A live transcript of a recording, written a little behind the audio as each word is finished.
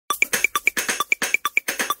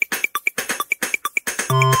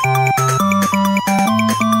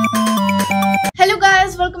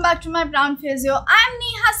back to my Brown Physio. I am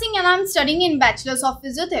Neha Singh and I am studying in Bachelor's of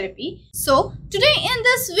Physiotherapy. So today in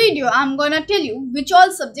this video I am gonna tell you which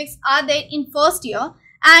all subjects are there in first year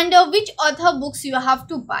and which author books you have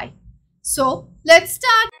to buy. So let's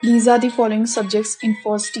start. These are the following subjects in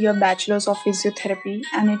first year Bachelor's of Physiotherapy: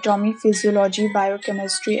 Anatomy, Physiology,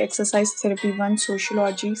 Biochemistry, Exercise Therapy 1,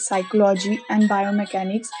 Sociology, Psychology and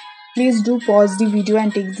Biomechanics. Please do pause the video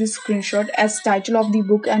and take the screenshot as title of the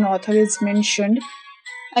book and author is mentioned.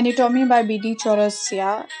 Anatomy by B.D.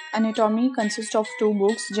 Chaurasia. Anatomy consists of two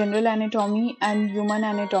books, General Anatomy and Human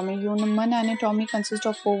Anatomy. Human Anatomy consists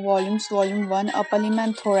of 4 volumes. Volume 1, Upper Limb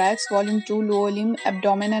and Thorax. Volume 2, Lower Limb,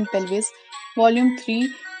 Abdomen and Pelvis. Volume 3,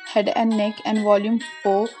 Head and Neck. And Volume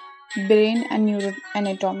 4, Brain and Neural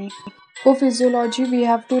Anatomy. For Physiology, we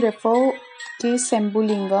have to refer K.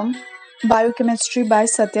 Sembulingam. Biochemistry by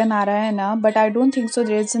Satya Narayana, but I don't think so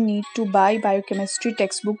there is a need to buy biochemistry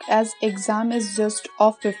textbook as exam is just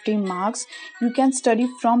of 15 marks. You can study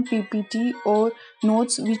from PPT or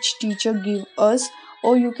notes which teacher give us,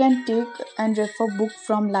 or you can take and refer book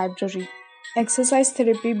from library. Exercise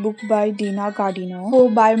Therapy book by Dina Gardino. For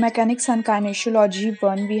Biomechanics and Kinesiology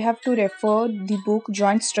 1, we have to refer the book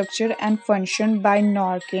Joint Structure and Function by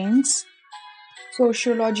Norkins.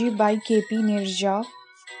 Sociology by K.P. Nirja.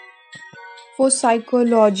 For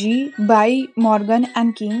Psychology by Morgan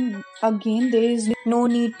and King, again there is no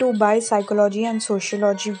need to buy psychology and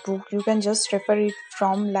sociology book. You can just refer it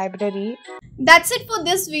from library. That's it for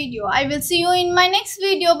this video. I will see you in my next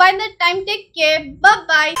video. By that time, take care. Bye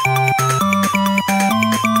bye.